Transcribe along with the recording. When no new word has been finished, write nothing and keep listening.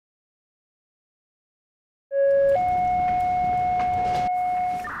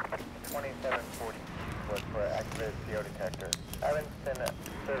detector. Evanston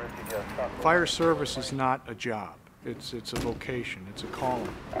service details. Fire service is not a job. It's a vocation. It's a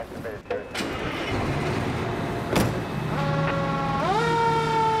calling. Activated territory.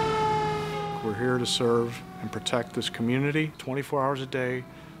 We're here to serve and protect this community 24 hours a day,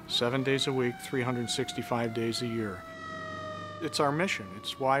 7 days a week, 365 days a year. It's our mission.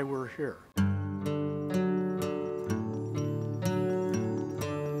 It's why we're here.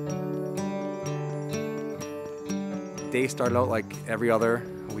 Day started out like every other.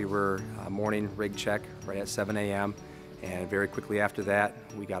 We were morning rig check right at 7 a.m. and very quickly after that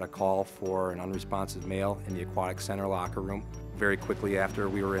we got a call for an unresponsive male in the aquatic center locker room. Very quickly after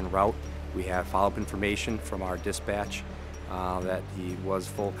we were en route, we had follow-up information from our dispatch that he was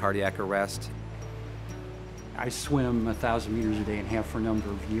full cardiac arrest. I swim 1,000 meters a day and have for a number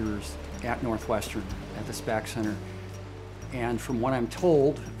of years at Northwestern at the SPAC Center. And from what I'm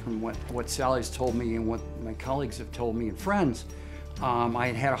told, from what Sally's told me and what my colleagues have told me and friends, I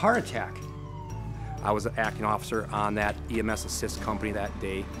had had a heart attack. I was an acting officer on that EMS assist company that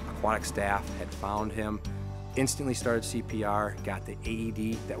day. Aquatic staff had found him, instantly started CPR, got the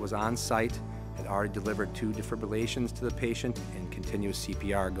AED that was on site, had already delivered 2 defibrillations to the patient, and continuous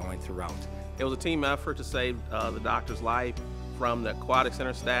CPR going throughout. It was a team effort to save the doctor's life, from the aquatic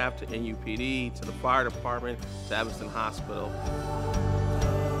center staff to NUPD to the fire department to Evanston Hospital.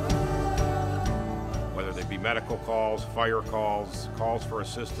 Whether they be medical calls, fire calls, calls for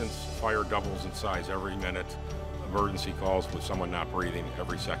assistance, fire doubles in size every minute, emergency calls with someone not breathing,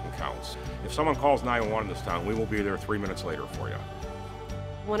 every second counts. If someone calls 911 in this town, we will be there 3 minutes later for you.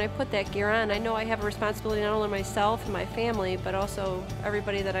 When I put that gear on, I know I have a responsibility not only myself and my family, but also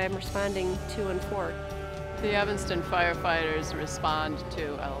everybody that I'm responding to and for. The Evanston firefighters respond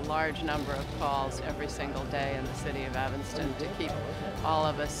to a large number of calls every single day in the city of Evanston to keep all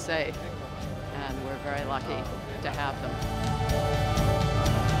of us safe, and we're very lucky to have them.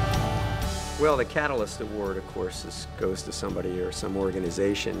 Well, the Catalyst Award, of course, goes to somebody or some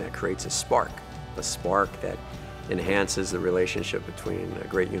organization that creates a spark that enhances the relationship between a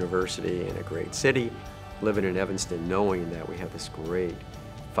great university and a great city. Living in Evanston, knowing that we have this great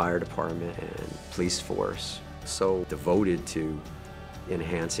fire department and police force so devoted to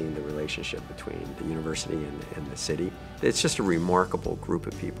enhancing the relationship between the university and the city. It's just a remarkable group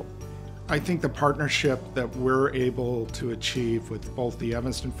of people. I think the partnership that we're able to achieve with both the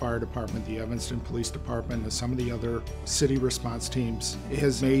Evanston Fire Department, the Evanston Police Department, and some of the other city response teams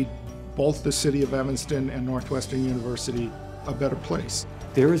has made both the city of Evanston and Northwestern University a better place.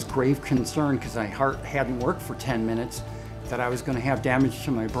 There is grave concern, because my heart hadn't worked for 10 minutes, that I was going to have damage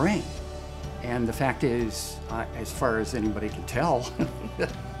to my brain. And the fact is, as far as anybody can tell,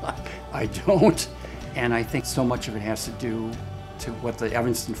 I don't. And I think so much of it has to do to what the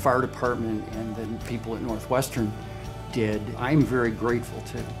Evanston Fire Department and the people at Northwestern did. I'm very grateful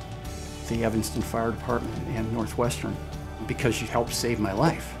to the Evanston Fire Department and Northwestern because you helped save my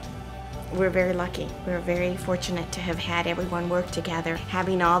life. We're very lucky. We're very fortunate to have had everyone work together.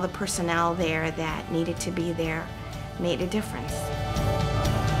 Having all the personnel there that needed to be there made a difference.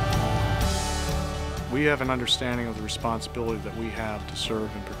 We have an understanding of the responsibility that we have to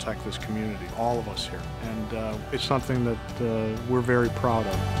serve and protect this community, all of us here. And it's something that we're very proud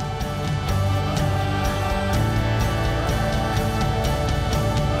of.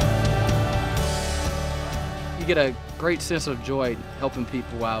 You get a great sense of joy helping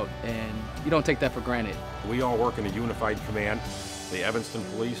people out, and you don't take that for granted. We all work in a unified command. The Evanston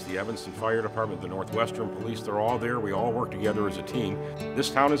Police, the Evanston Fire Department, the Northwestern Police, they're all there. We all work together as a team. This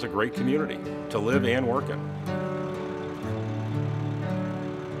town is a great community to live and work in.